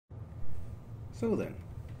So then,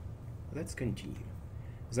 let's continue.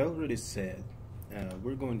 As I already said,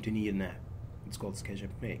 we're going to need an app. It's called SketchUp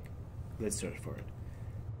Make. Let's search for it.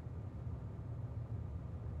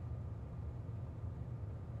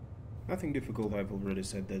 Nothing difficult. I've already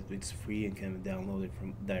said that it's free and can be downloaded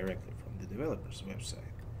directly from the developer's website.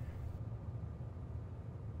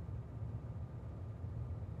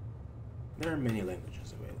 There are many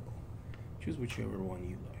languages available. Choose whichever one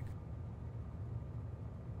you like.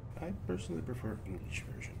 I personally prefer English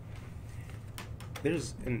version.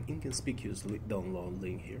 There's an inconspicuous download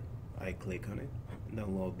link here. I click on it and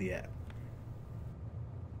download the app.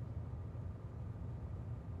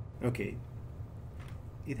 Okay,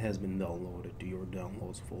 it has been downloaded to your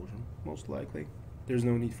downloads folder, most likely. There's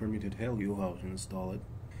no need for me to tell you how to install it.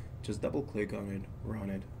 Just double click on it,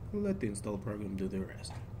 run it, and let the install program do the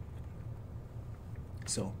rest.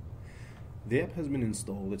 So, the app has been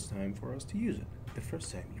installed. It's time for us to use it. The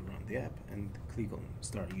first time you run the app and click on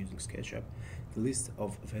Start Using SketchUp, the list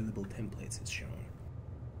of available templates is shown.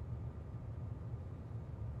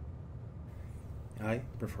 I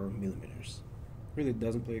prefer millimeters. Really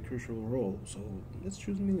doesn't play a crucial role, so let's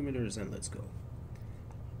choose millimeters and let's go.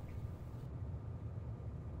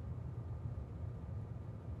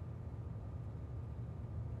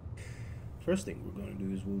 First thing we're going to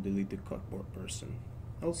do is we'll delete the cardboard person.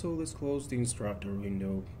 Also, let's close the instructor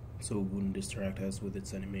window so it wouldn't distract us with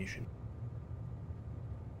its animation.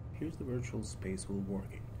 Here's the virtual space we'll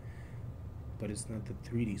work in, but it's not the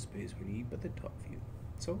 3D space we need, but the top view.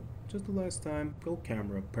 So, just the last time, go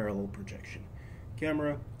camera, parallel projection.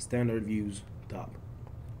 Camera, standard views, top.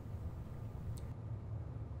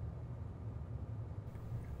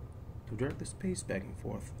 To drag the space back and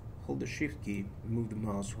forth, hold the shift key and move the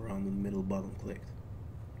mouse around the middle button clicked.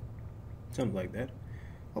 Something like that.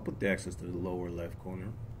 I'll put the axis to the lower left corner.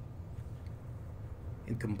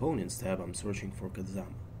 In Components tab, I'm searching for KADZAMA.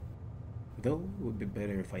 Though it would be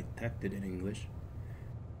better if I typed it in English.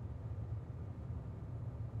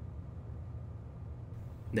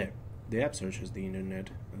 There, the app searches the internet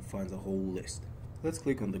and finds a whole list. Let's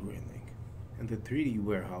click on the green link, and the 3D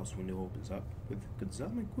warehouse window opens up with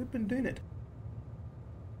KADZAMA equipment in it.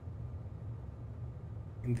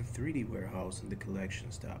 In the 3D warehouse in the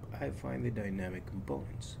Collections tab, I find the dynamic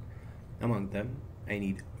components. Among them, I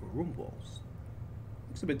need room walls.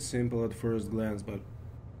 Looks a bit simple at first glance, but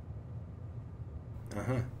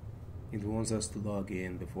it wants us to log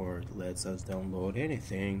in before it lets us download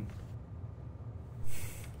anything.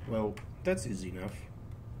 Well, that's easy enough.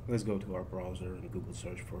 Let's go to our browser and Google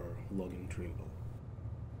search for login Trimble.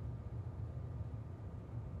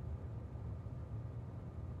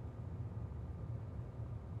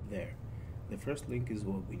 There, the first link is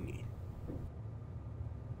what we need.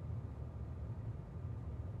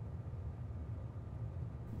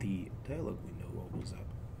 The dialog window opens up.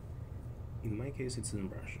 In my case, it's in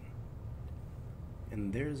Russian.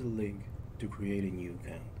 And there's a link to create a new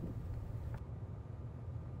account.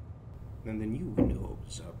 Then the new window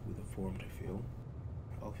opens up with a form to fill.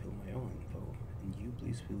 I'll fill my own info, and you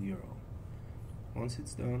please fill your own. Once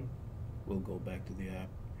it's done, we'll go back to the app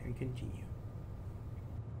and continue.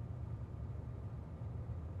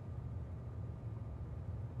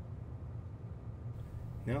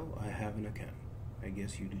 Now I have an account. I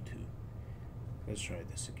guess you do too. Let's try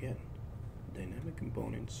this again. Dynamic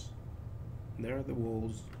components. There are the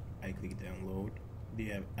walls. I click download.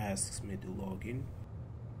 The app asks me to log in.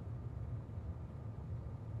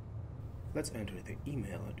 Let's enter the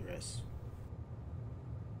email address.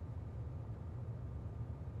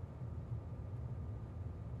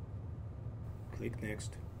 Click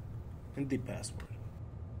next and the password.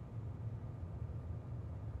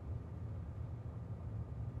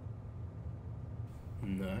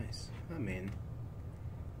 Nice, I'm in.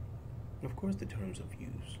 Of course the terms of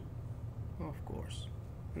use. Of course.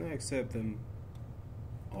 And I accept them.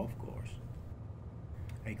 Of course.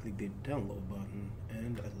 I click the download button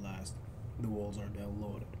and at last the walls are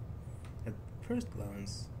downloaded. At first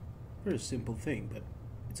glance, very simple thing, but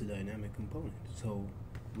it's a dynamic component, so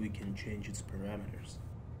we can change its parameters.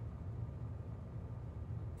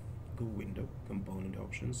 Go Window, Component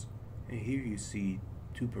Options, and here you see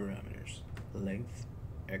two parameters, length,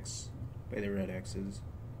 X by the red axis,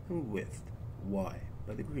 and width, Y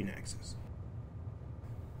by the green axis.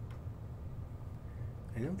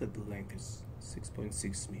 I know that the length is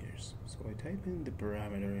 6.6 meters, so I type in the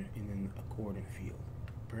parameter in an accordion field.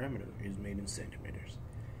 Parameter is made in centimeters.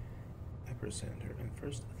 I press enter, and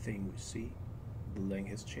first thing we see, the length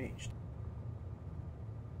has changed.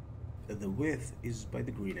 The width is by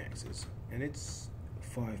the green axis, and it's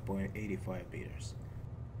 5.85 meters.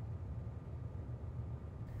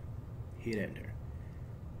 hit enter,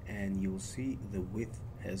 and you'll see the width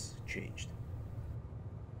has changed.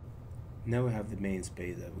 Now we have the main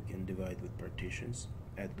space that we can divide with partitions,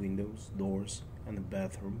 add windows, doors, and a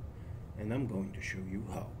bathroom, and I'm going to show you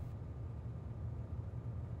how.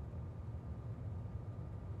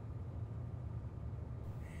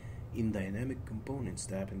 In Dynamic Components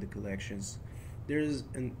tab in the collections, there is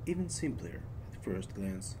an even simpler, at first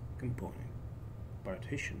glance, component,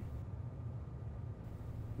 partition.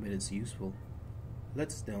 But it's useful.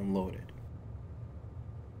 Let's download it.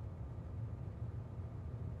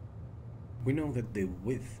 We know that the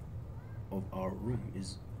width of our room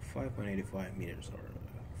is 585 meters or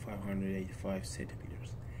 585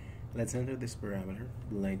 centimeters. Let's enter this parameter.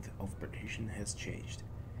 The length of partition has changed.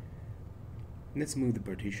 Let's move the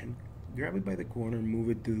partition, grab it by the corner, move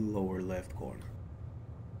it to the lower left corner.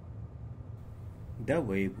 That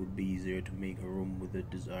way it would be easier to make a room with the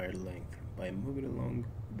desired length by moving along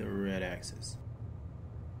the red axis.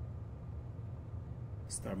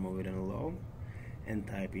 Start moving it along and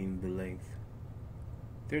type in the length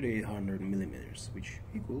 3800 millimeters, which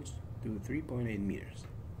equals to 3.8 meters.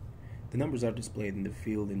 The numbers are displayed in the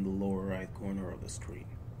field in the lower right corner of the screen.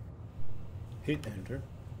 Hit enter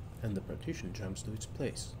and the partition jumps to its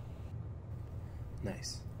place.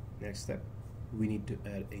 Nice. Next step, we need to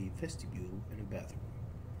add a vestibule and a bathroom.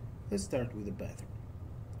 Let's start with the bathroom.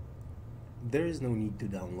 There is no need to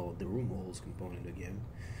download the room walls component again.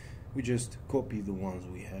 We just copy the ones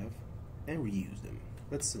we have and reuse them.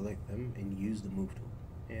 Let's select them and use the move tool.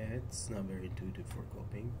 Yeah, it's not very intuitive for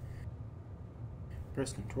copying.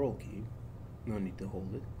 Press Ctrl key, no need to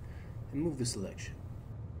hold it, and move the selection.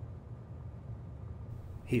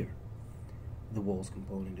 Here, the walls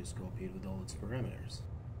component is copied with all its parameters.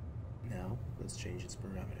 Now, let's change its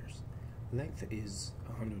parameters. Length is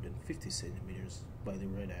 150 centimeters by the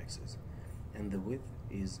red axis, and the width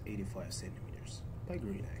is 85 centimeters by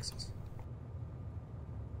green axis.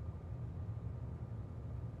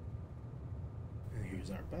 And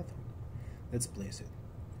here's our bathroom. Let's place it.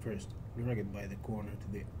 First, drag it by the corner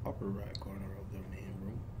to the upper right corner of the main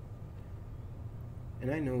room.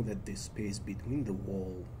 And I know that the space between the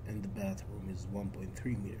wall and the bathroom is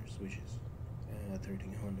 1.3 meters, which is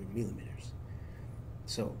 1300 millimeters.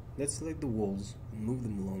 So let's select the walls and move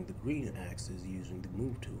them along the green axis using the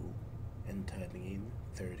move tool and typing in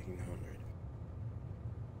 1300.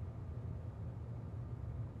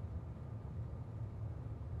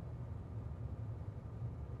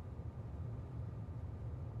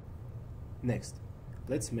 Next,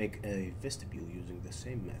 let's make a vestibule using the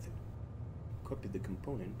same method. Copy the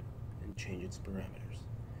component and change its parameters.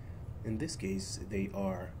 In this case, they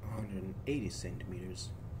are 180 centimeters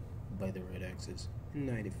by the red axis and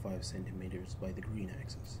 95 centimeters by the green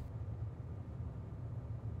axis.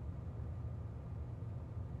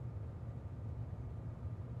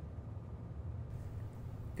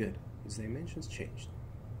 Good, its dimensions changed.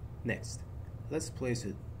 Next, let's place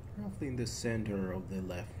it roughly in the center of the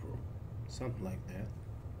left room, something like that.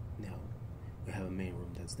 Now, we have a main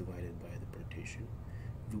room that's divided by the partition.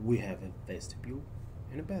 We have a vestibule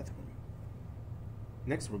and a bathroom.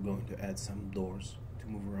 Next, we're going to add some doors to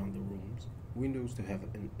move around the rooms, windows to have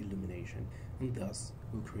an illumination, and thus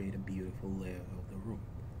we'll create a beautiful layout of the room.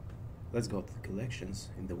 Let's go to the collections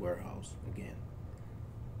in the warehouse again.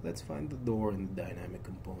 Let's find the door in the dynamic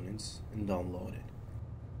components and download it.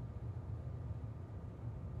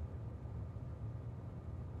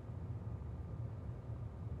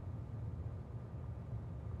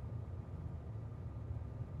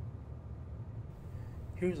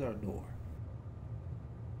 Here's our door.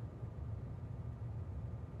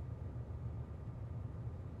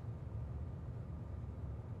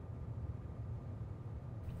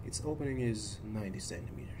 Its opening is 90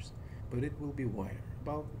 centimeters, but it will be wider,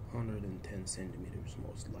 about 110 centimeters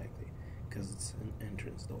most likely, because it's an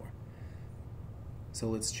entrance door. So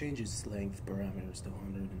let's change its length parameters to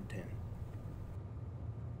 110.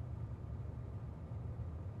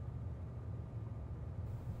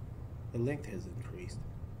 The length has increased.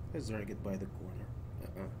 Let's drag it by the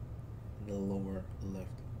corner, the lower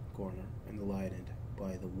left corner, and align it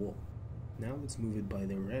by the wall. Now let's move it by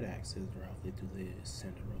the red axis roughly to the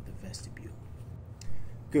center of the vestibule.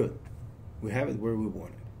 Good. We have it where we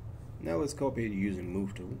want it. Now let's copy it using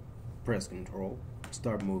Move tool. Press Ctrl,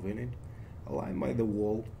 start moving it, align by the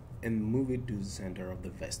wall, and move it to the center of the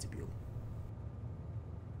vestibule.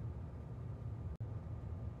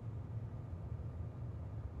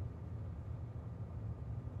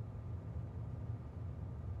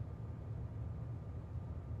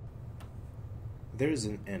 There is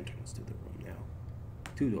an entrance to the room now.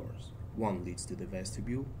 Two doors. One leads to the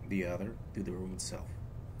vestibule, the other to the room itself.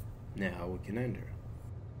 Now we can enter.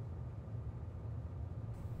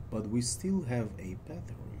 But we still have a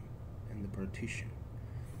bathroom and the partition.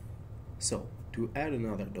 So, to add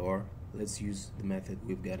another door, let's use the method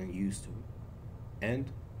we've gotten used to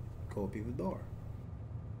and copy the door.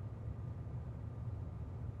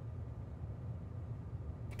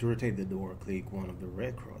 To rotate the door, click one of the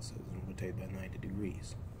red crosses and rotate by 90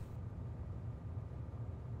 degrees.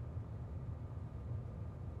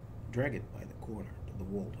 Drag it by the corner to the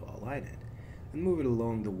wall to align it, and move it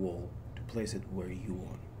along the wall to place it where you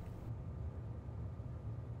want.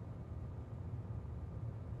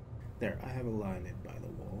 There, I have aligned it by the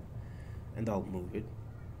wall, and I'll move it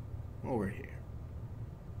over here.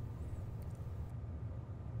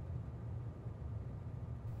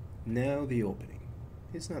 Now the opening.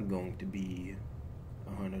 It's not going to be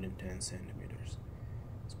 110 centimeters.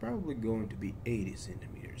 It's probably going to be 80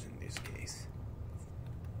 centimeters in this case.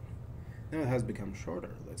 Now it has become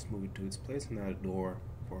shorter. Let's move it to its place and add a door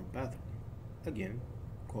for a bathroom. Again,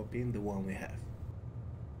 copying the one we have.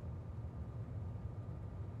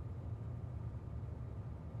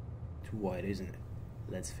 Too wide, isn't it?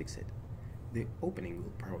 Let's fix it. The opening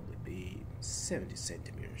will probably be 70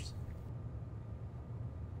 centimeters.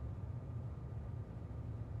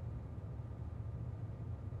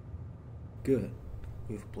 Good.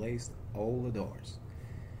 We've placed all the doors.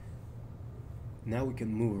 Now we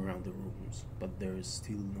can move around the rooms, but there is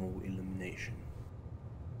still no illumination.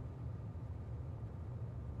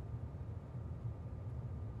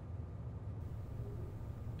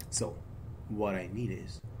 So, what I need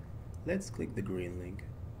is, let's click the green link,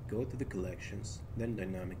 go to the collections, then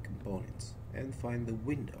dynamic components, and find the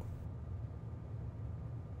window.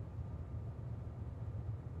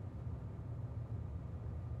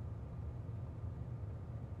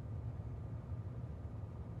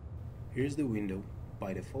 Here's the window.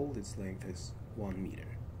 By default its length is 1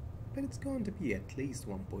 meter, but it's going to be at least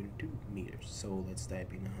 1.2 meters, so let's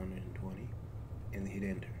type in 120 and hit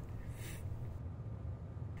enter.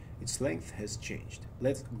 Its length has changed.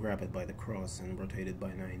 Let's grab it by the cross and rotate it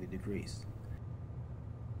by 90 degrees.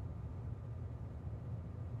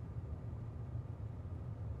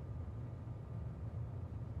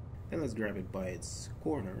 And let's grab it by its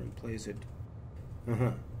corner and place it.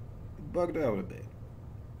 It bugged out a bit.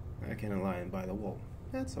 I can align by the wall.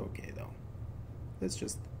 That's okay though. Let's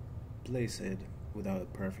just place it without a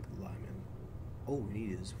perfect alignment. All we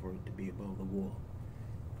need is for it to be above the wall.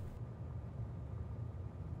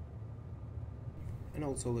 And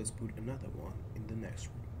also let's put another one in the next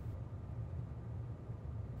room.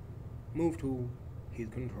 Move tool,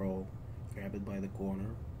 hit control, grab it by the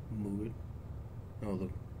corner, move it. Oh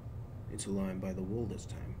look, it's aligned by the wall this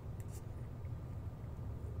time.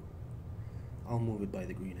 I'll move it by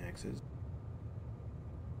the green axis.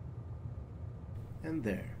 And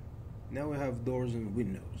there. Now we have doors and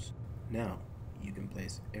windows. Now you can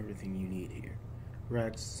place everything you need here.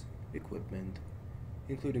 Racks, equipment,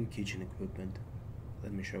 including kitchen equipment.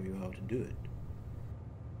 Let me show you how to do it.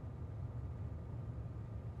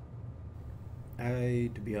 I,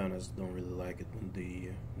 to be honest, don't really like it when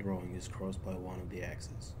the drawing is crossed by one of the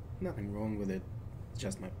axes. Nothing wrong with it, it's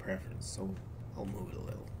just my preference, so I'll move it a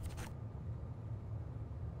little.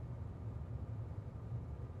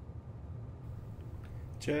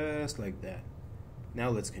 Just like that. Now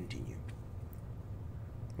let's continue.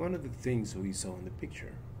 One of the things we saw in the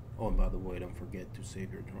picture, oh and by the way, don't forget to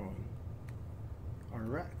save your drawing, are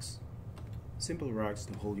racks. Simple racks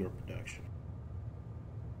to hold your production.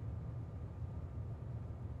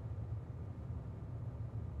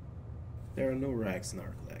 There are no racks in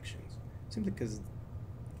our collections, simply because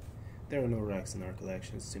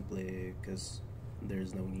there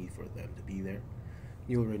there's no need for them to be there.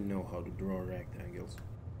 You already know how to draw rectangles.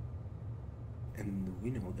 And we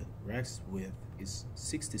know that rack's width is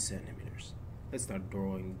 60 centimeters. Let's start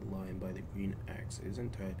drawing the line by the green axis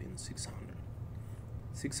and type in 600.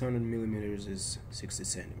 600 millimeters is 60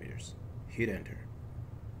 centimeters. Hit enter.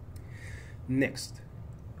 Next,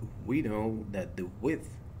 we know that the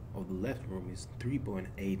width of the left room is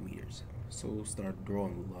 3.8 meters. So start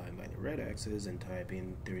drawing the line by the red axis and type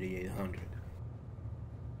in 3800.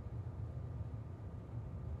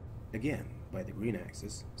 Again, by the green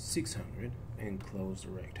axis, 600, and close the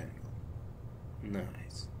rectangle.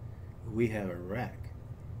 Nice. We have a rack.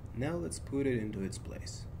 Now let's put it into its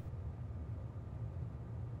place.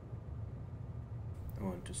 I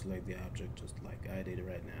want to select the object just like I did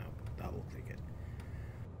right now. Double click it.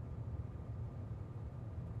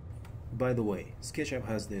 By the way, SketchUp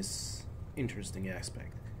has this interesting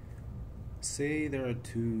aspect. Say there are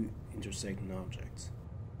two intersecting objects.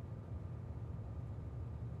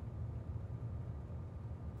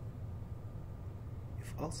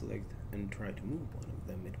 I'll select and try to move one of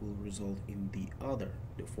them, it will result in the other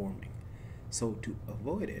deforming. So to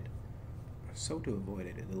avoid it,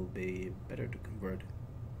 it'll be better to convert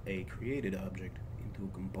a created object into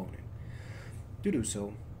a component. To do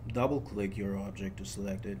so, double-click your object to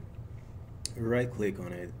select it, right-click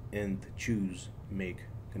on it, and choose Make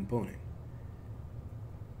Component.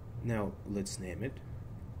 Now let's name it.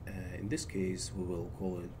 In this case, we will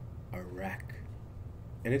call it a rack.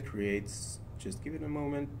 And it creates, just give it a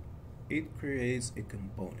moment, it creates a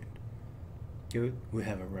component. Good, we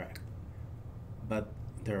have a rack. But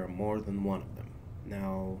there are more than one of them.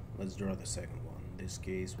 Now let's draw the second one. In this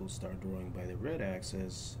case, we'll start drawing by the red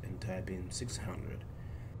axis and type in 600.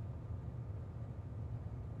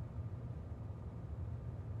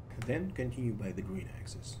 Then continue by the green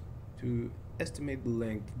axis. To estimate the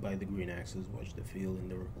length by the green axis, watch the field in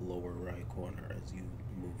the lower right corner as you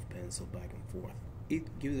move pencil back and forth.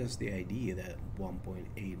 It gives us the idea that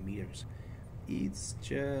 1.8 meters. It's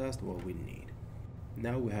just what we need.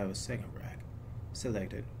 Now we have a second rack.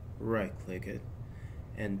 Select it, right-click it,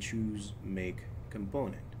 and choose Make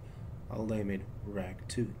Component. I'll name it Rack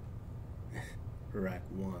 2. Rack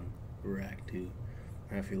 1, Rack 2.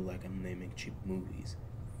 I feel like I'm naming cheap movies.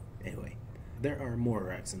 Anyway, there are more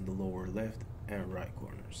racks in the lower left and right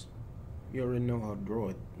corners. You already know how to draw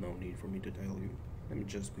it, no need for me to tell you. Let me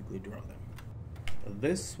just quickly draw them.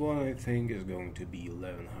 This one I think is going to be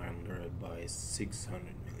 1100 by 600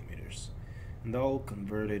 millimeters. And I'll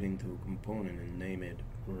convert it into a component and name it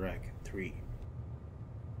Rack 3.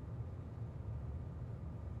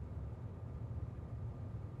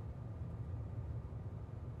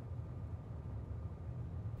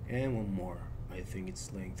 And one more. I think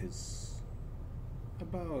its length is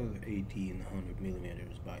about 1800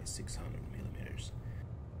 millimeters by 600 millimeters.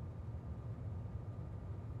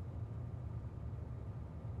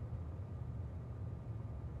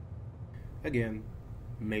 Again,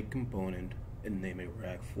 make component and name it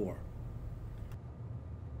Rack 4.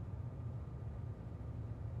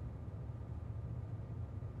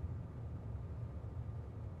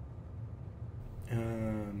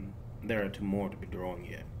 There are two more to be drawn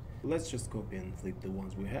yet. Let's just copy and flip the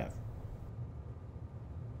ones we have.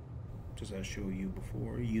 Just as I showed you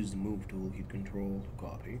before, use the move tool, hit Control to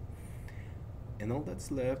copy. And all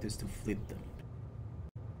that's left is to flip them.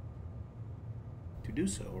 To do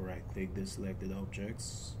so, right-click the selected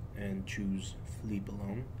objects and choose Flip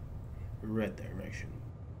Along, red direction.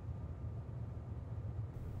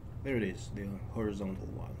 There it is, the horizontal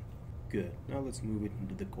one. Good, now let's move it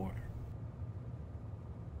into the corner.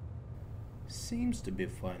 Seems to be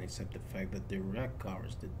fine except the fact that the rack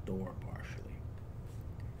covers the door partially.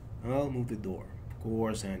 I'll move the door. Of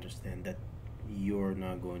course I understand that you're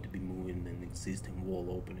not going to be moving an existing wall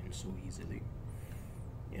opening so easily.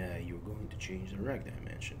 Yeah, you're going to change the rack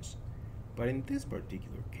dimensions. But in this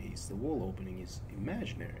particular case, the wall opening is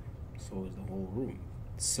imaginary, so is the whole room.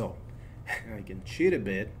 So, I can cheat a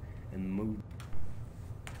bit and move.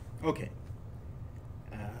 Okay,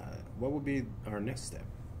 what would be our next step?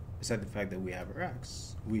 Besides the fact that we have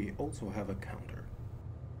racks, we also have a counter.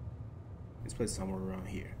 It's placed somewhere around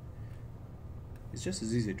here. It's just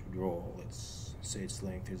as easy to draw. Let's say its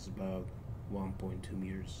length is about 1.2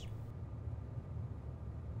 meters.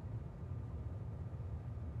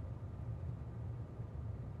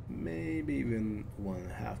 Maybe even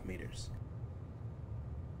 1.5 meters.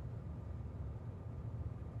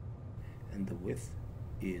 And the width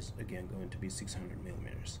is again going to be 600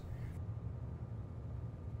 millimeters.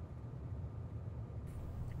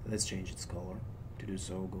 Let's change its color. To do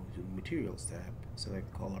so, go to Materials tab,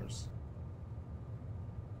 select Colors.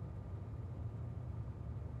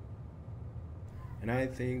 And I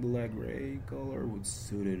think the light gray color would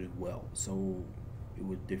suit it well, so it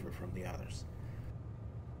would differ from the others.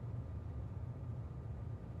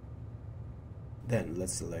 Then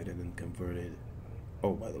let's select it and convert it.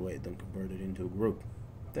 Oh, by the way, don't convert it into a group.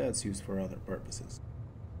 That's used for other purposes.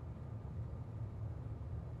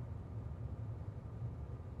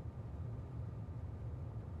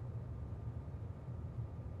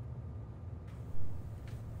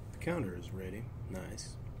 The counter is ready.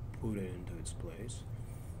 Nice. Put it into its place.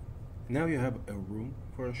 Now you have a room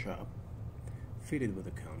for a shop, fitted with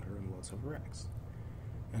a counter and lots of racks.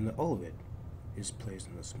 And all of it is placed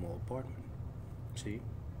in a small apartment. See?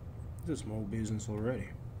 It's a small business already.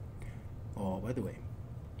 Oh, by the way,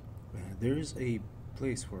 there is a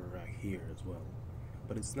place for a rack here as well,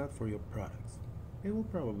 but it's not for your products. It will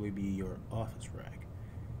probably be your office rack.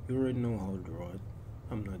 You already know how to draw it.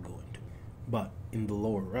 I'm not going to. But in the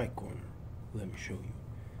lower right corner, let me show you.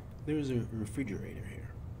 There's a refrigerator here.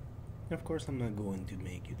 Of course, I'm not going to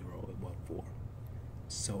make you draw it what for.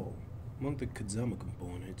 So, among the KADZAMA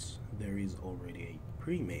components, there is already a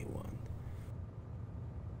pre-made one.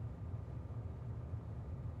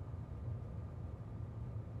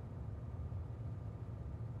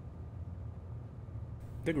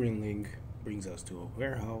 The green link brings us to a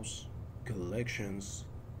warehouse, collections,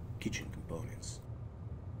 kitchen components.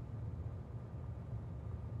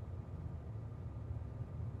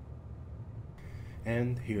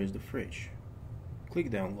 And here's the fridge.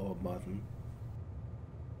 Click download button.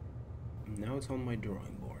 Now it's on my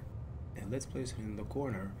drawing board. And let's place it in the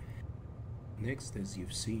corner. Next, as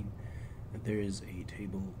you've seen, there is a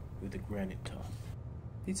table with a granite top.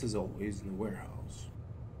 It's as always in the warehouse.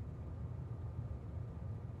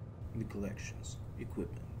 The collections,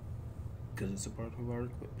 equipment, because it's a part of our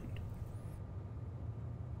equipment.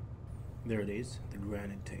 There it is, the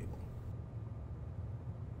granite table.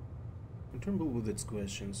 And Turnbull with its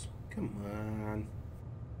questions, come on.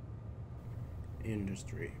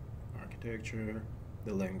 Industry, architecture,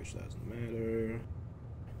 the language doesn't matter.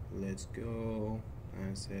 Let's go.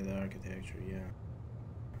 I said architecture, yeah.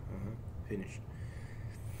 Finished.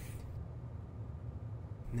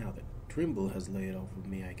 Now that Trimble has laid off of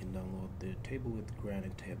me, I can download the table with the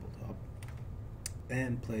granite tabletop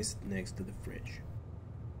and place it next to the fridge.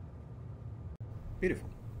 Beautiful.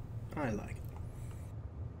 I like it.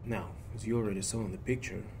 Now, as you already saw in the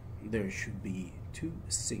picture, there should be two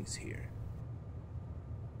sinks here.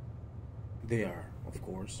 They are, of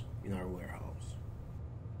course, in our warehouse.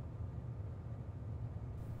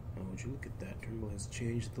 Now, would you look at that? Trimble has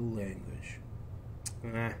changed the language.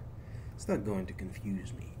 It's not going to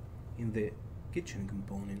confuse me. In the kitchen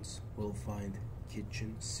components, we'll find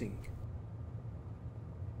kitchen sink.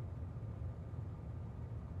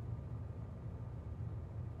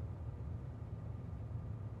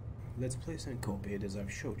 Let's place and copy it as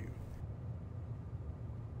I've showed you.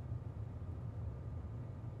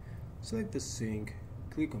 Select the sink,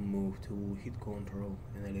 click on Move tool, hit Ctrl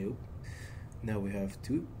and a loop. Now we have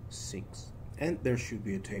two sinks, and there should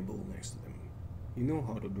be a table next to them. You know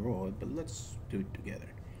how to draw it, but let's do it together.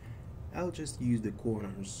 I'll just use the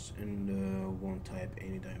corners and won't type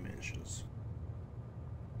any dimensions.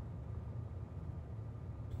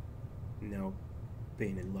 Now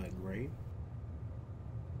paint it light gray.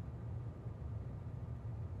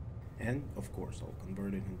 And of course I'll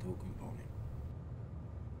convert it into a component.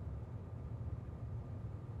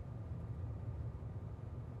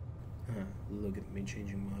 Look at me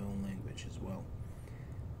changing my own language as well.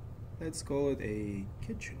 Let's call it a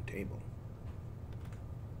kitchen table.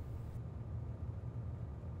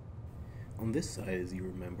 On this side, as you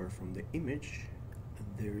remember from the image,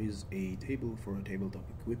 there is a table for a tabletop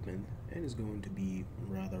equipment and it's going to be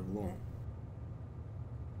rather long.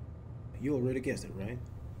 You already guessed it, right?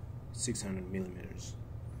 600 millimeters.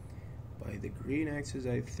 By the green axis,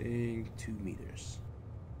 I think 2 meters.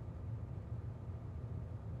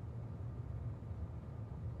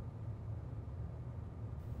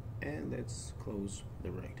 And let's close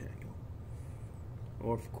the rectangle.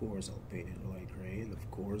 Of course I'll paint it light gray, and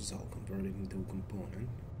of course I'll convert it into a component.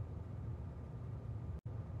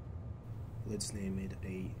 Let's name it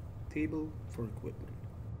a table for equipment.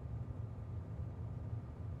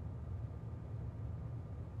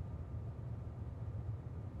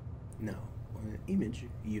 Now, on an image,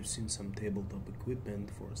 you've seen some tabletop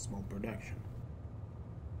equipment for a small production.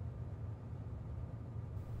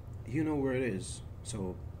 You know where it is,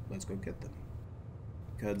 so let's go get them.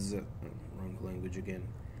 Wrong language again.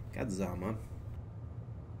 KADZAMA.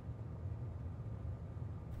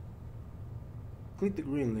 Click the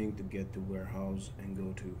green link to get to warehouse and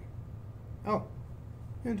go to... Oh,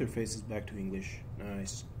 interface is back to English.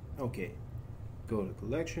 Nice. Okay, go to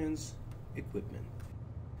collections, equipment.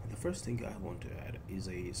 The first thing I want to add is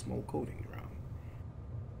a small coating around.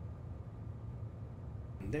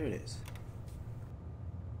 And there it is.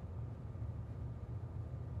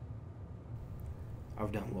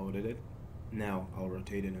 I've downloaded it. Now I'll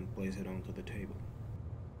rotate it and place it onto the table.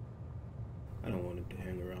 I don't want it to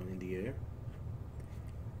hang around in the air.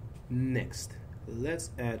 Next, let's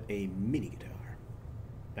add a mini guitar.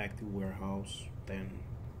 Back to warehouse, then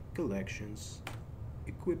collections,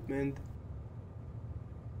 equipment,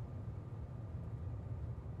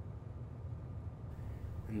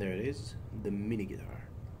 and there it is, the mini guitar.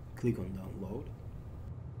 Click on download.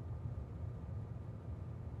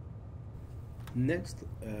 Next,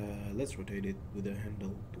 let's rotate it with the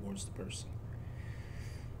handle towards the person.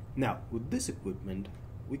 Now, with this equipment,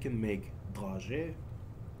 we can make dragées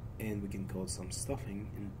and we can coat some stuffing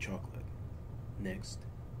in chocolate. Next,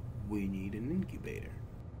 we need an incubator.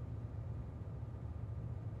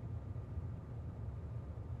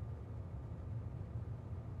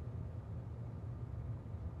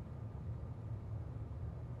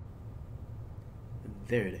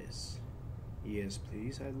 There it is. Yes,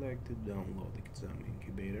 please, I'd like to download the KADZAMA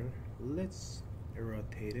incubator. Let's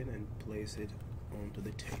rotate it and place it onto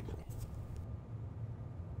the table.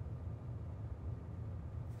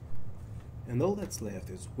 And all that's left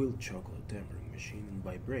is wheeled chocolate tempering machine and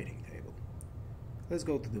vibrating table. Let's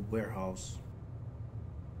go to the warehouse,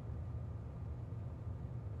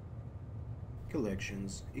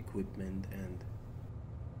 collections, equipment, and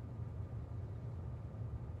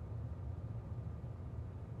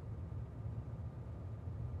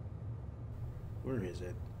where is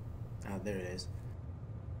it? Ah, there it is.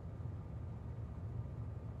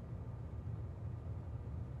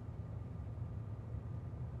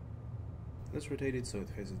 Let's rotate it so it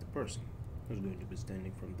faces the person who's going to be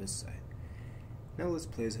standing from this side. Now let's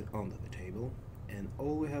place it onto the table, and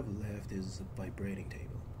all we have left is a vibrating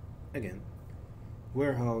table. Again,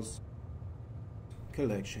 warehouse,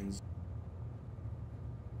 collections,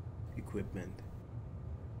 equipment,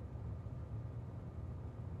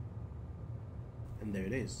 and there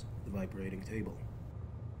it is, the vibrating table.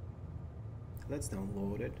 Let's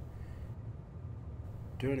download it,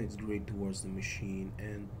 turn its grid towards the machine,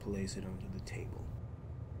 and place it onto the table.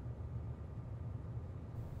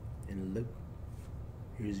 And look,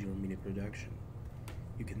 here's your mini production.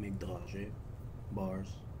 You can make dragées, bars,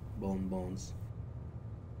 bonbons.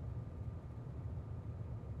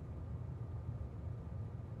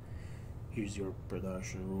 Here's your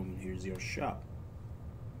production room, and here's your shop.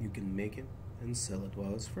 You can make it and sell it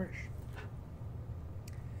while it's fresh.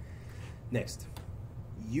 Next,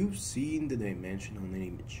 you've seen the dimension on an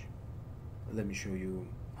image. Let me show you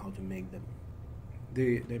how to make them.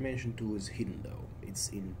 The dimension tool is hidden though. It's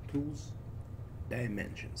in Tools,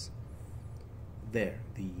 Dimensions. There,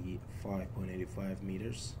 the 5.85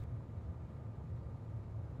 meters.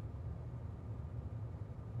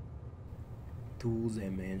 Tools,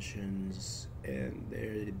 Dimensions, and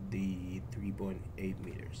there the 3.8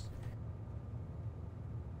 meters.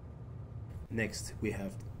 Next, we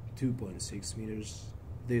have 2.6 meters.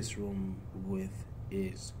 This room width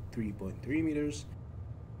is 3.3 meters.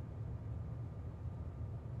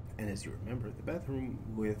 And as you remember, the bathroom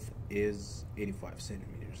width is 85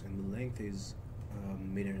 centimeters and the length is a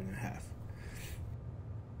meter and a half.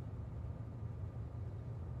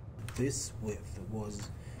 This width was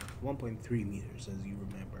 1.3 meters, as you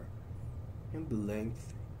remember, and the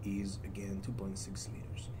length is again 2.6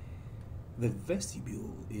 meters. The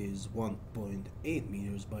vestibule is 1.8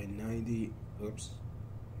 meters by 90,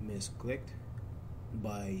 misclicked,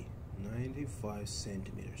 by 95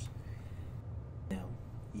 centimeters. Now,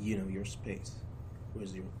 you know your space,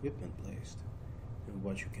 where's your equipment placed, and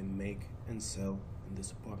what you can make and sell in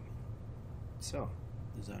this apartment. So,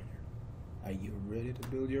 designer, are you ready to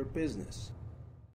build your business?